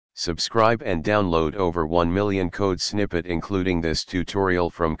Subscribe and download over 1 million code snippet including this tutorial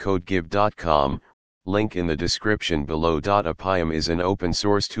from codegive.com, link in the description below. Appium is an open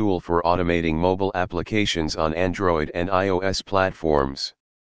source tool for automating mobile applications on Android and iOS platforms.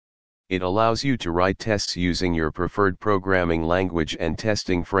 It allows you to write tests using your preferred programming language and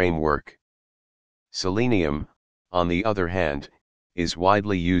testing framework. Selenium, on the other hand, is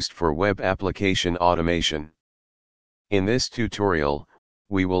widely used for web application automation. In this tutorial,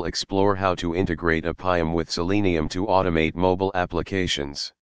 we will explore how to integrate Appium with Selenium to automate mobile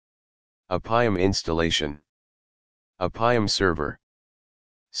applications. Appium Installation, Appium Server,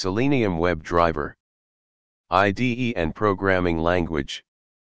 Selenium WebDriver, IDE and Programming Language,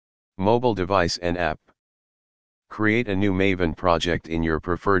 Mobile Device and App. Create a new Maven project in your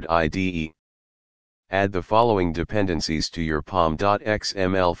preferred IDE. Add the following dependencies to your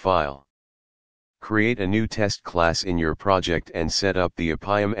pom.xml file. Create a new test class in your project and set up the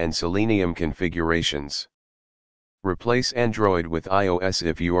Appium and Selenium configurations. Replace Android with iOS.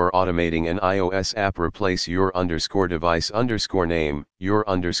 If you are automating an iOS app, replace your _device _name, your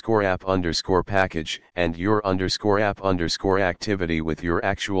 _app _package, and your _app _activity with your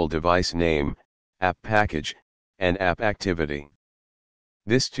actual device name, app package, and app activity.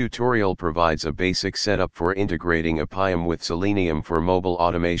 This tutorial provides a basic setup for integrating Appium with Selenium for mobile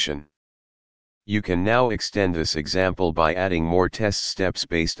automation. You can now extend this example by adding more test steps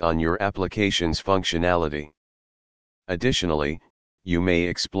based on your application's functionality. Additionally, you may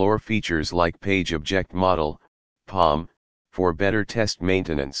explore features like Page Object Model, POM, for better test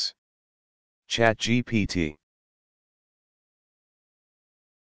maintenance. ChatGPT.